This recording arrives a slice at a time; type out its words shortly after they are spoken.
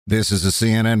This is a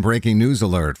CNN breaking news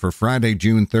alert for Friday,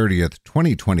 June 30th,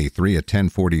 2023 at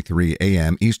 10:43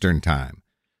 a.m. Eastern Time.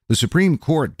 The Supreme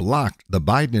Court blocked the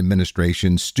Biden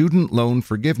administration's student loan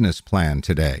forgiveness plan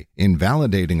today,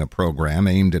 invalidating a program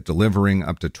aimed at delivering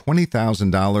up to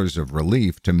 $20,000 of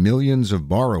relief to millions of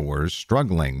borrowers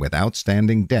struggling with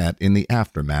outstanding debt in the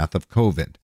aftermath of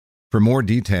COVID. For more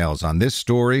details on this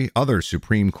story, other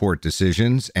Supreme Court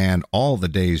decisions, and all the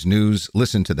day's news,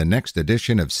 listen to the next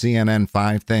edition of CNN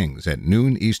 5 Things at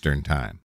noon Eastern Time.